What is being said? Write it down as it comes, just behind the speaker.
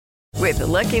With the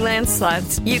Lucky Land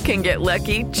Slots, you can get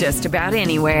lucky just about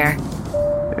anywhere.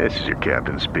 This is your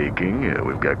captain speaking.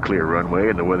 We've got clear runway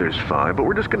and the weather's fine, but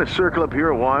we're just going to circle up here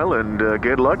a while and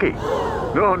get lucky.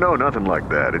 No, nothing like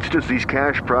that. It's just these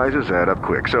cash prizes add up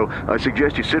quick. So I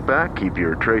suggest you sit back, keep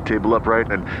your tray table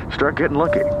upright, and start getting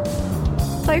lucky.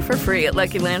 Play for free at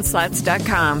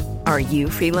LuckyLandSlots.com. Are you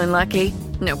feeling lucky?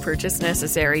 No purchase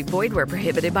necessary. Void where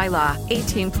prohibited by law.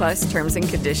 18 plus terms and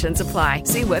conditions apply.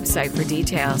 See website for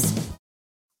details.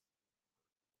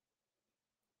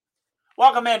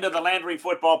 Welcome into the Landry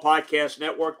Football Podcast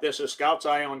Network. This is Scout's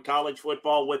Eye on College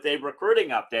Football with a recruiting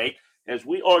update, as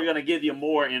we are going to give you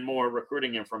more and more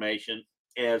recruiting information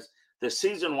as the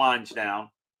season winds down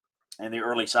and the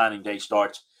early signing day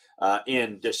starts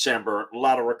in December. A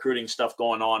lot of recruiting stuff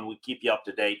going on. We keep you up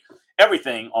to date.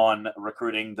 Everything on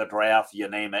recruiting, the draft, you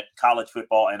name it, college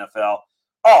football, NFL,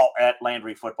 all at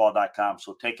LandryFootball.com.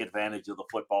 So take advantage of the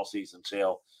football season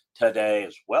sale today,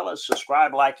 as well as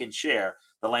subscribe, like, and share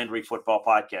the Landry Football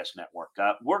Podcast Network.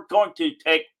 We're going to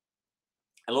take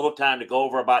a little time to go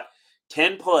over about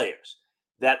 10 players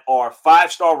that are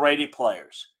five-star rated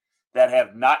players that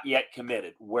have not yet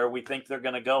committed, where we think they're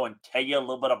going to go, and tell you a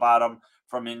little bit about them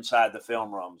from inside the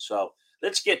film room. So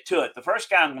let's get to it. The first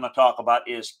guy I'm going to talk about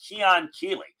is Keon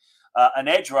Keeley, an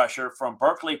edge rusher from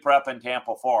Berkeley Prep in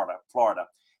Tampa, Florida.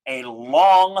 A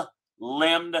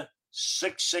long-limbed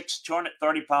 6'6",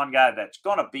 230-pound guy that's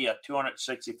going to be a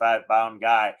 265-pound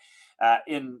guy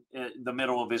in the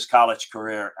middle of his college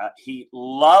career. He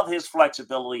love his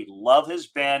flexibility, love his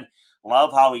bend,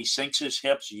 love how he sinks his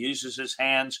hips, uses his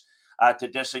hands to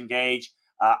disengage.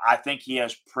 I think he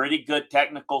has pretty good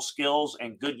technical skills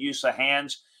and good use of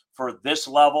hands for this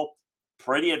level.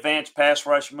 Pretty advanced pass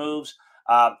rush moves.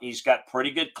 He's got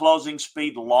pretty good closing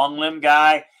speed, long limb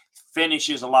guy.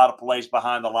 Finishes a lot of plays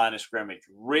behind the line of scrimmage.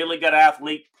 Really good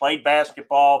athlete, played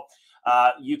basketball.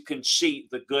 You can see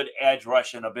the good edge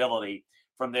rushing ability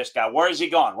from this guy. Where has he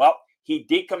gone? Well, he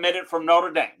decommitted from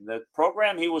Notre Dame, the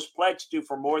program he was pledged to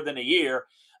for more than a year.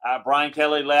 Brian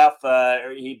Kelly left.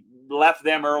 He left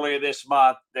them earlier this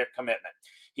month, their commitment.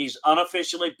 He's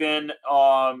unofficially been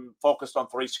focused on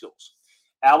three schools: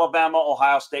 Alabama,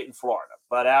 Ohio State, and Florida.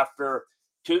 But after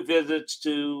 2 visits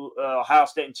to Ohio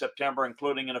State in September,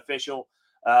 including an official,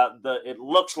 it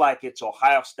looks like it's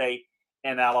Ohio State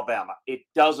and Alabama. It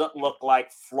doesn't look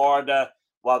like Florida.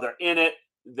 While they're in it,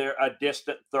 they're a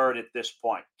distant third at this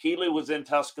point. Keeley was in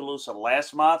Tuscaloosa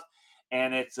last month,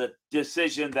 and it's a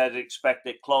decision that is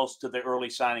expected close to the early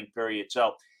signing period.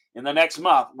 So in the next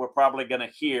month, we're probably going to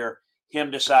hear him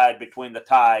decide between the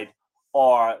Tide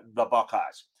or the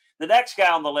Buckeyes. The next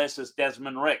guy on the list is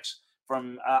Desmond Ricks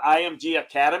from IMG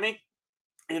Academy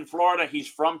in Florida. He's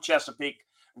from Chesapeake,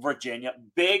 Virginia.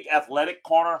 Big athletic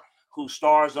corner who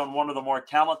stars on one of the more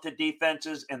talented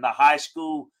defenses in the high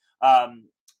school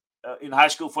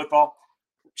football.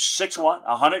 6'1",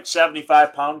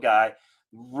 175-pound guy.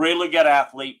 Really good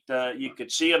athlete. You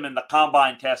could see him in the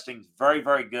combine testing. Very,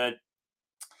 very good.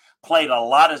 Played a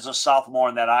lot as a sophomore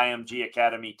in that IMG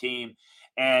Academy team,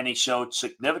 and he showed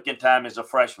significant time as a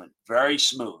freshman. Very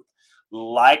smooth.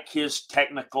 Like his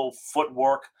technical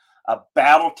footwork,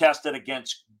 battle tested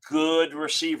against good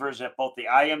receivers at both the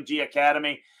IMG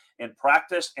Academy in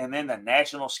practice and then the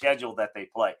national schedule that they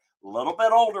play. A little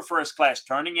bit older for his class,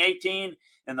 turning 18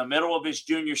 in the middle of his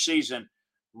junior season.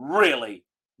 Really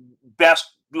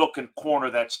best looking corner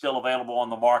that's still available on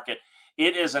the market.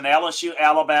 It is an LSU,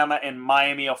 Alabama, and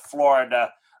Miami of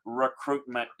Florida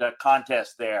recruitment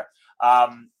contest there.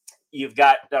 You've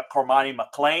got Cormani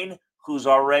McClain, who's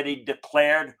already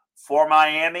declared for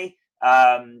Miami.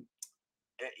 I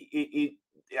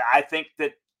think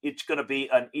that it's going to be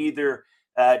an either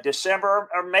December,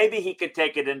 or maybe he could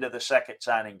take it into the second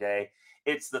signing day.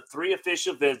 It's the 3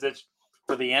 official visits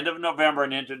for the end of November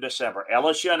and into December.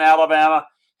 LSU and Alabama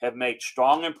have made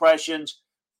strong impressions,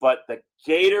 but the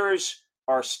Gators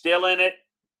are still in it.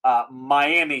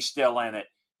 Miami's still in it.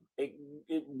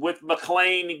 With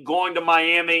McClain going to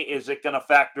Miami, is it going to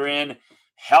factor in,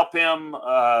 help him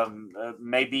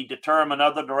maybe determine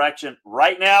another direction?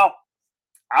 Right now,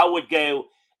 I would go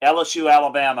LSU,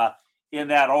 Alabama in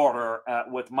that order,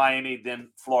 with Miami, then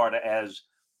Florida as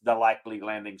the likely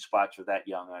landing spots for that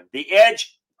young one. The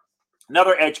edge,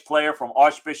 another edge player from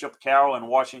Archbishop Carroll in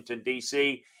Washington,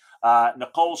 D.C.,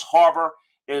 Nichols Harbor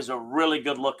is a really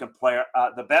good-looking player.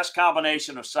 The best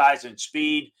combination of size and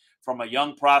speed from a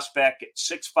young prospect at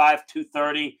 6'5",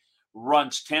 230,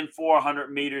 runs 10-4,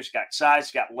 100 meters, got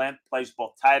size, got length, plays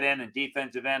both tight end and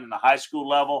defensive end in the high school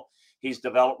level. He's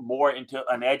developed more into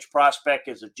an edge prospect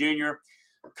as a junior.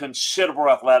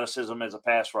 Considerable athleticism as a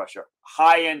pass rusher.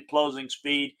 High-end closing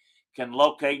speed. can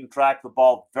locate and track the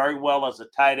ball very well as a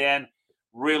tight end.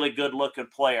 Really good-looking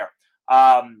player.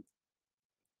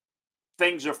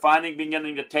 Things are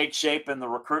beginning to take shape in the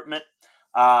recruitment.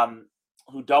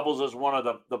 Who doubles as one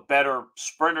of the better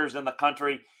sprinters in the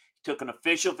country. Took an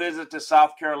official visit to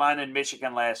South Carolina and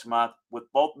Michigan last month, with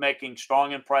both making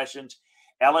strong impressions.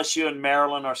 LSU and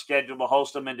Maryland are scheduled to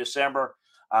host them in December,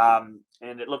 and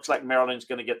it looks like Maryland's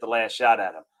going to get the last shot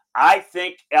at him. I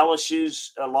think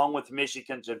LSU's, along with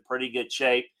Michigan's, in pretty good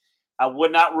shape. I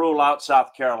would not rule out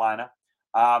South Carolina.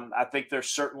 I think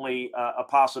there's certainly a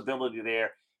possibility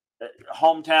there.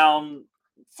 Hometown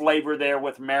flavor there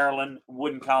with Maryland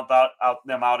wouldn't count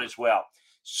them out as well.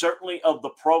 Certainly of the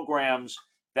programs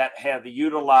that have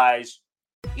utilized.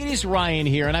 It is Ryan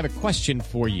here, and I have a question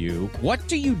for you. What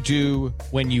do you do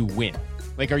when you win?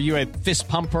 Like, are you a fist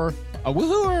pumper, a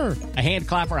woohooer, a hand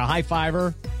clapper, a high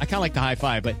fiver? I kind of like the high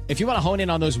five, but if you want to hone in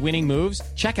on those winning moves,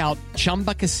 check out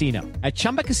Chumba Casino. At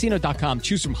ChumbaCasino.com,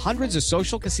 choose from hundreds of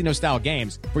social casino-style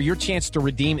games for your chance to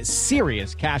redeem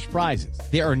serious cash prizes.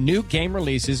 There are new game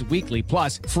releases weekly,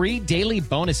 plus free daily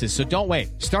bonuses. So don't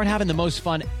wait. Start having the most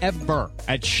fun ever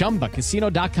at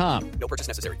ChumbaCasino.com. No purchase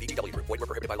necessary. VGW Group. Void where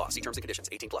prohibited by law. See terms and conditions.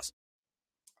 18+.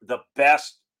 The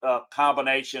best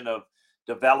combination of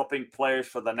developing players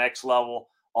for the next level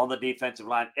on the defensive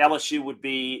line. LSU would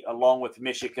be, along with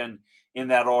Michigan, in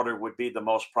that order, would be the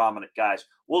most prominent guys.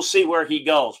 We'll see where he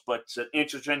goes, but it's an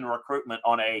interesting recruitment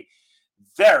on a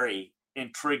very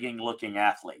intriguing-looking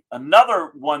athlete.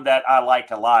 Another one that I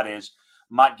like a lot is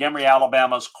Montgomery,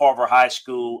 Alabama's Carver High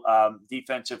School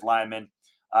defensive lineman,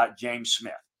 James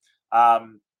Smith.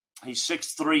 He's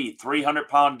 6'3",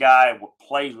 300-pound guy,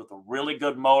 plays with a really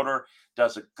good motor,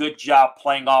 does a good job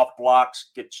playing off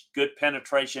blocks, gets good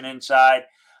penetration inside.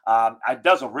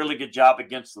 Does a really good job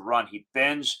against the run. He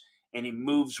bends and he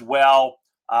moves well.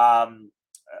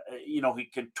 He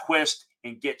can twist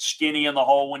and get skinny in the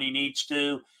hole when he needs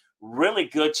to. Really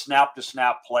good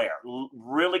snap-to-snap player.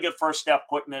 Really good first-step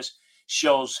quickness.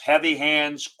 Shows heavy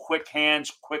hands, quick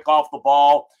off the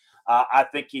ball. I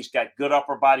think he's got good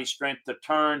upper body strength to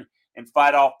turn and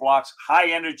fight off blocks.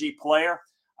 High-energy player.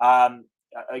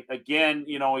 Again,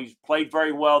 he's played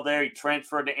very well there. He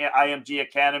transferred to IMG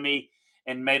Academy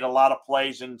and made a lot of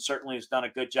plays and certainly has done a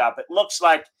good job. It looks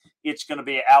like it's going to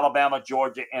be Alabama,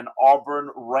 Georgia, and Auburn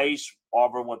race.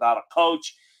 Auburn without a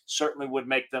coach certainly would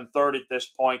make them third at this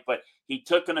point, but he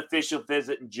took an official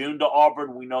visit in June to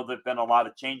Auburn. We know there have been a lot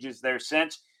of changes there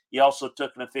since. He also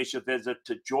took an official visit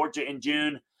to Georgia in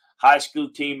June. High school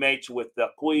teammates with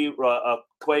Quay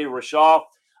Rashaw.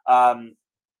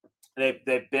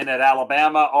 They've been at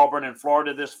Alabama, Auburn, and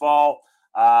Florida this fall.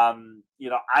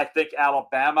 I think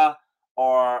Alabama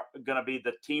are going to be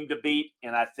the team to beat,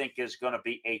 and I think is going to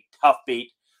be a tough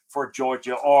beat for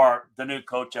Georgia or the new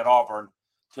coach at Auburn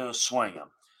to swing them.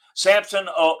 Samson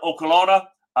Okolona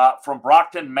from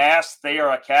Brockton, Mass. Thayer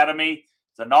Academy.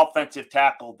 It's an offensive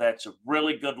tackle that's a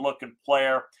really good-looking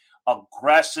player.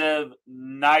 Aggressive,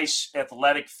 nice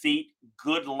athletic feet,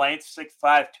 good length,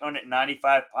 6'5",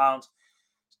 295 pounds.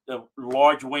 A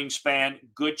large wingspan,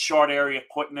 good short area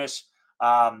quickness,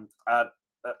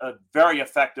 a very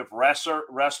effective wrestler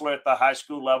at the high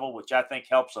school level, which I think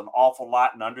helps an awful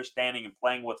lot in understanding and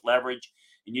playing with leverage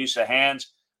and use of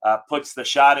hands. Puts the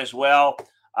shot as well.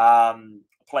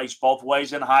 Plays both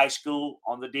ways in high school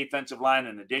on the defensive line.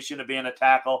 In addition to being a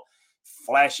tackle,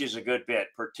 flashes a good bit,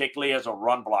 particularly as a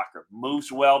run blocker.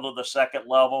 Moves well to the second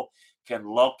level. Can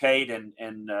locate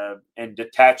and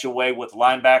detach away with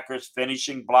linebackers,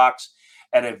 finishing blocks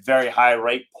at a very high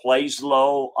rate, plays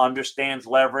low, understands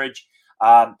leverage,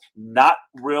 not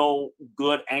real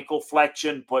good ankle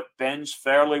flexion, but bends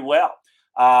fairly well.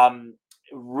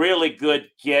 Really good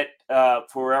get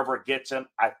for whoever gets him.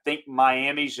 I think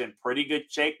Miami's in pretty good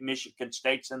shape. Michigan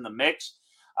State's in the mix.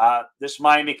 This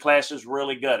Miami class is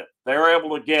really good. If they're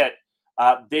able to get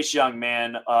this young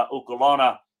man,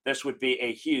 Okolona, this would be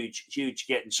a huge, huge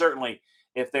get. And certainly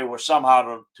if they were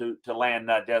somehow to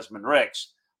land Desmond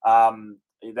Ricks,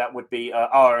 that would be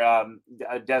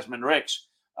Desmond Ricks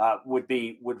would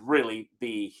really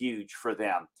be huge for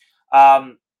them.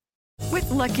 With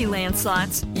Lucky Land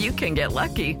Slots, you can get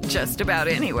lucky just about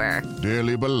anywhere.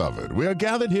 Dearly beloved, we are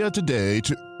gathered here today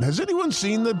to... Has anyone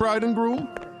seen the bride and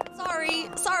groom?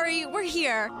 Sorry, we're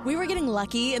here. We were getting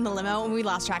lucky in the limo and we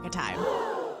lost track of time.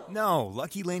 No,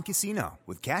 Lucky Land Casino,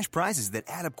 with cash prizes that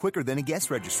add up quicker than a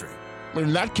guest registry.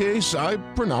 In that case, I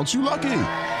pronounce you lucky.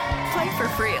 Play for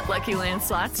free at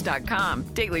LuckyLandSlots.com.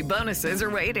 Daily bonuses are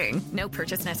waiting. No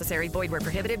purchase necessary. Void where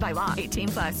prohibited by law.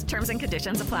 18+. Terms and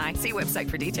conditions apply. See website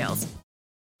for details.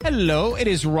 Hello, it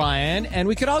is Ryan, and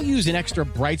we could all use an extra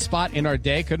bright spot in our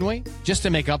day, couldn't we? Just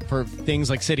to make up for things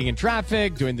like sitting in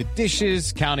traffic, doing the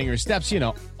dishes, counting your steps,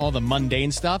 all the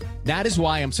mundane stuff. That is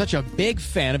why I'm such a big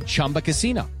fan of Chumba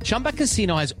Casino. Chumba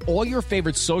Casino has all your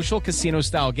favorite social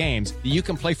casino-style games that you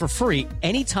can play for free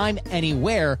anytime,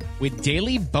 anywhere with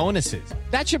daily bonuses.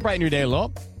 That should brighten your day a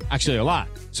little. Actually, a lot.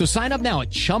 So sign up now at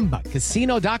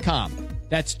ChumbaCasino.com.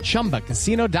 That's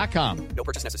ChumbaCasino.com. No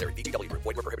purchase necessary. VGW Group.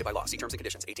 Void where prohibited by law. See terms and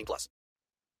conditions. 18+.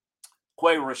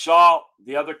 Quay Rashal,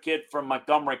 the other kid from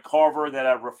Montgomery Carver that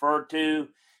I referred to,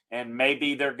 and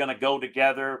maybe they're going to go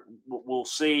together. We'll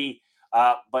see.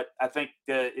 But I think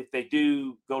if they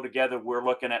do go together, we're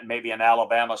looking at maybe an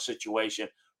Alabama situation.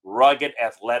 Rugged,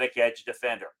 athletic edge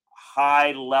defender.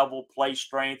 High-level play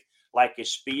strength, like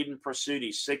his speed and pursuit.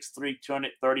 He's 6'3",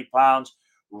 230 pounds.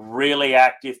 Really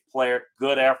active player,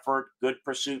 good effort, good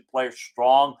pursuit player,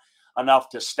 strong enough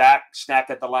to stack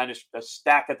at the line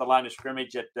of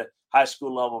scrimmage at the high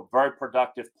school level. Very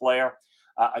productive player.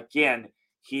 Again,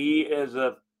 he is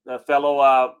a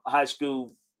fellow high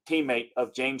school teammate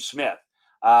of James Smith,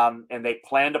 and they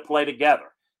plan to play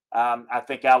together. I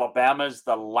think Alabama is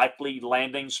the likely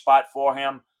landing spot for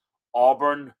him.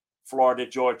 Auburn, Florida,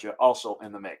 Georgia also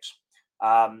in the mix.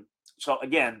 So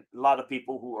again, a lot of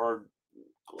people who are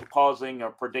causing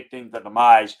or predicting the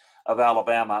demise of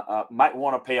Alabama might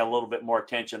want to pay a little bit more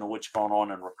attention to what's going on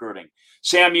in recruiting.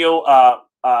 Samuel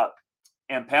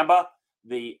Mpemba,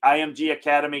 the IMG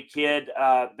Academy kid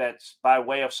that's by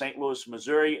way of St. Louis,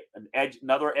 Missouri,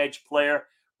 another edge player,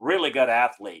 really good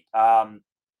athlete,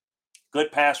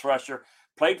 good pass rusher,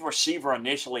 played receiver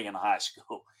initially in high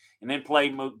school, and then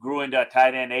grew into a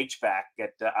tight end H-back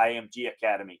at the IMG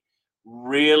Academy.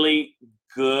 Really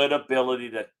good ability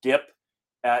to dip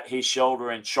his shoulder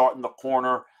and shorten the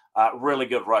corner. Really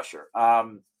good rusher.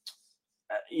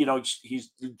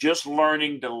 He's just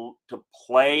learning to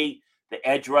play the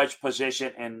edge rush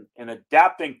position and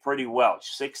adapting pretty well.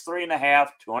 6'3.5",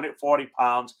 240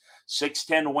 pounds,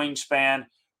 6'10" wingspan,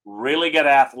 really good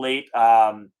athlete.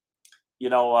 Playing a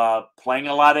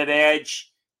lot at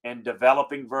edge and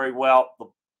developing very well. The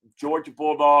Georgia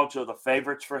Bulldogs are the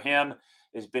favorites for him.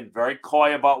 Has been very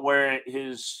coy about where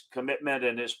his commitment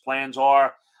and his plans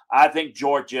are. I think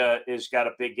Georgia has got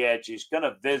a big edge. He's going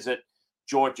to visit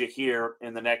Georgia here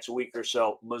in the next week or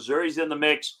so. Missouri's in the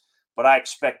mix, but I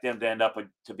expect them to end up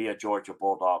to be a Georgia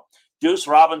Bulldog. Deuce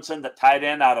Robinson, the tight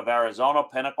end out of Arizona,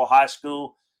 Pinnacle High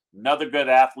School, another good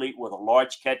athlete with a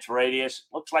large catch radius.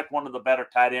 Looks like one of the better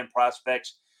tight end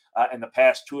prospects in the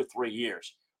past 2 or 3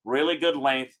 years. Really good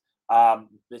length, the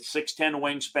 6'10"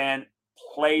 wingspan,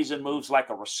 plays and moves like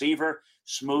a receiver,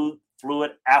 smooth,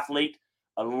 fluid athlete,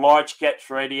 a large catch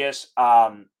radius,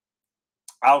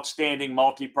 outstanding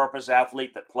multi-purpose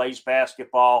athlete that plays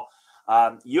basketball.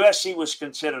 USC was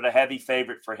considered a heavy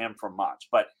favorite for him for months,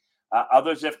 but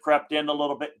others have crept in a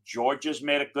little bit. Georgia's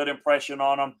made a good impression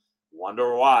on him.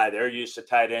 Wonder why. Their use of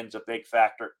tight ends a big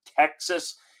factor.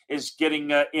 Texas is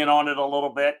getting in on it a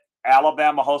little bit.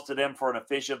 Alabama hosted him for an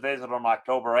official visit on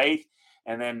October 8th.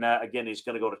 And then, again, he's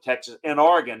going to go to Texas and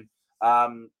Oregon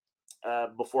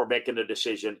before making a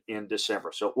decision in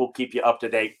December. So we'll keep you up to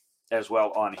date as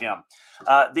well on him.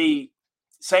 The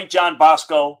St. John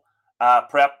Bosco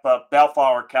Prep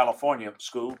Bellflower, California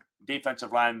school,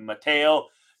 defensive lineman Mateo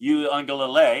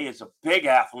Uungalele is a big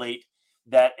athlete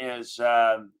that is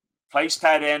plays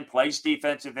tight end, plays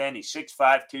defensive end. He's 6'5",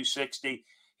 260.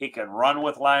 He can run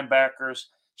with linebackers,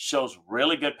 shows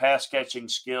really good pass-catching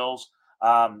skills.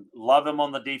 Love him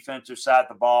on the defensive side of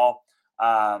the ball.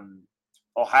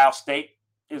 Ohio State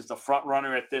is the front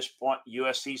runner at this point.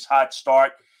 USC's hot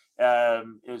start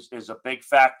is a big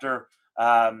factor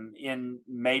in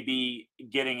maybe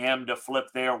getting him to flip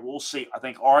there. We'll see. I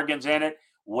think Oregon's in it.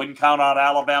 Wouldn't count on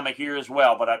Alabama here as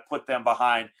well, but I'd put them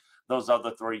behind those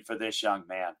other three for this young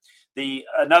man.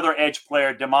 Another edge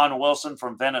player, Damon Wilson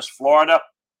from Venice, Florida.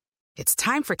 It's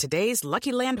time for today's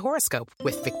Lucky Land horoscope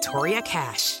with Victoria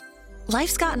Cash.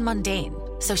 Life's gotten mundane,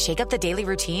 so shake up the daily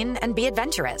routine and be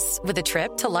adventurous with a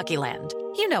trip to Lucky Land.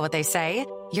 You know what they say,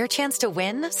 your chance to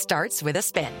win starts with a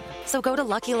spin. So go to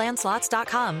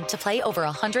LuckyLandSlots.com to play over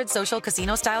 100 social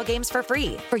casino-style games for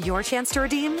free for your chance to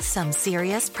redeem some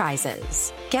serious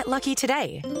prizes. Get lucky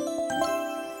today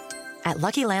at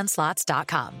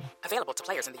LuckyLandSlots.com. Available to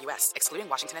players in the U.S., excluding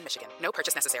Washington and Michigan. No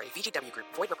purchase necessary. VGW Group.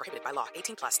 Void where prohibited by law.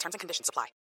 18+. Terms and conditions apply.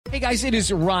 Hey guys, it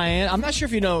is Ryan. I'm not sure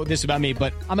if you know this about me,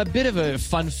 but I'm a bit of a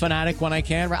fun fanatic when I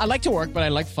can. I like to work, but I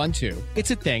like fun too.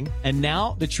 It's a thing. And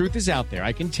now the truth is out there.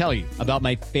 I can tell you about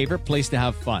my favorite place to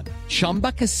have fun.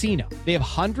 Chumba Casino. They have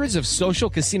hundreds of social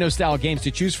casino-style games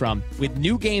to choose from with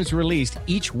new games released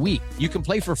each week. You can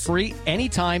play for free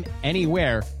anytime,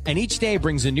 anywhere, and each day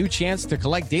brings a new chance to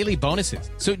collect daily bonuses.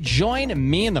 So join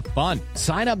me in the fun.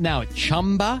 Sign up now at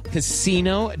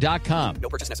ChumbaCasino.com. No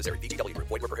purchase necessary. VGW Group.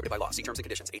 Void where prohibited by law. See terms and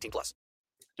conditions. 18+.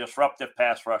 Disruptive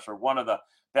pass rusher, one of the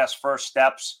best first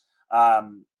steps that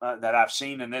I've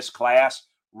seen in this class.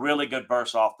 Really good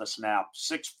burst off the snap.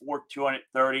 6'4",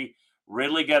 230.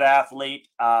 Really good athlete.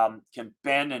 Can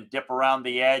bend and dip around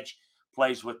the edge.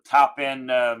 Plays with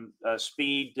top-end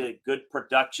speed. Good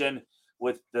production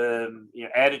with the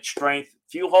added strength.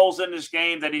 Few holes in his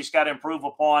game that he's got to improve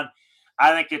upon.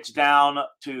 I think it's down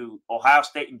to Ohio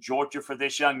State and Georgia for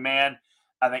this young man.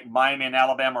 I think Miami and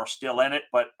Alabama are still in it,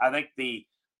 but I think the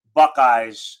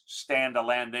Buckeyes stand to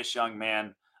land this young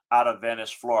man out of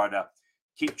Venice, Florida.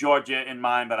 Keep Georgia in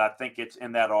mind, but I think it's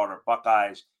in that order,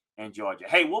 Buckeyes and Georgia.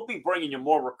 Hey, we'll be bringing you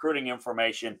more recruiting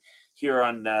information here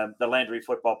on the Landry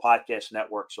Football Podcast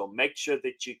Network, so make sure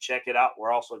that you check it out.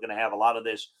 We're also going to have a lot of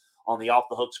this on the Off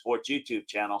the Hook Sports YouTube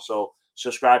channel, so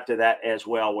subscribe to that as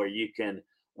well, where you can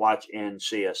watch and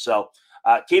see us. So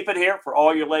keep it here for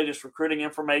all your latest recruiting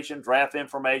information, draft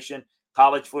information,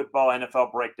 college football,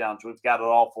 NFL breakdowns. We've got it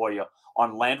all for you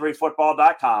on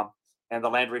LandryFootball.com and the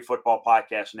Landry Football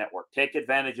Podcast Network. Take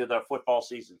advantage of the football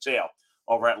season sale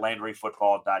over at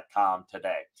LandryFootball.com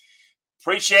today.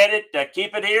 Appreciate it.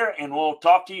 Keep it here, and we'll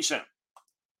talk to you soon.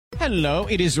 Hello,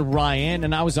 it is Ryan,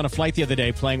 and I was on a flight the other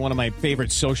day playing one of my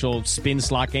favorite social spin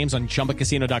slot games on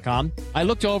ChumbaCasino.com. I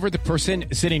looked over at the person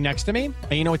sitting next to me,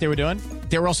 and you know what they were doing?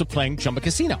 They were also playing Chumba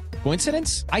Casino.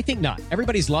 Coincidence? I think not.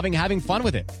 Everybody's loving having fun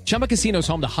with it. Chumba Casino is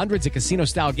home to hundreds of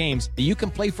casino-style games that you can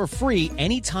play for free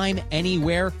anytime,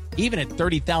 anywhere, even at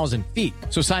 30,000 feet.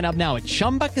 So sign up now at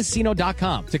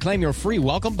ChumbaCasino.com to claim your free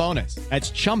welcome bonus.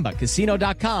 That's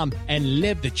ChumbaCasino.com and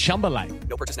live the Chumba life.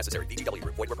 No purchase necessary. VGW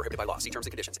Group. Void where prohibited by law. See terms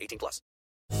and conditions. 18+.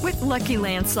 With Lucky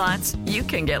Land Slots, you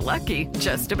can get lucky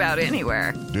just about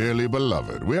anywhere. Dearly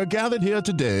beloved, we are gathered here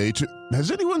today to... Has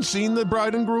anyone seen the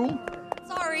bride and groom?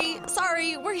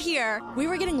 Sorry, we're here. We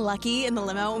were getting lucky in the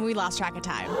limo and we lost track of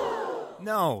time.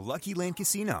 No, Lucky Land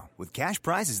Casino, with cash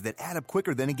prizes that add up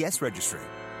quicker than a guest registry.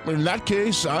 In that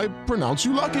case, I pronounce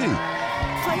you lucky.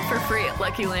 Play for free at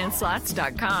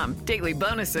LuckyLandSlots.com. Daily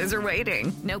bonuses are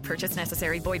waiting. No purchase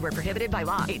necessary. Void where prohibited by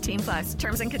law. 18+.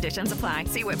 Terms and conditions apply.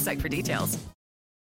 See website for details.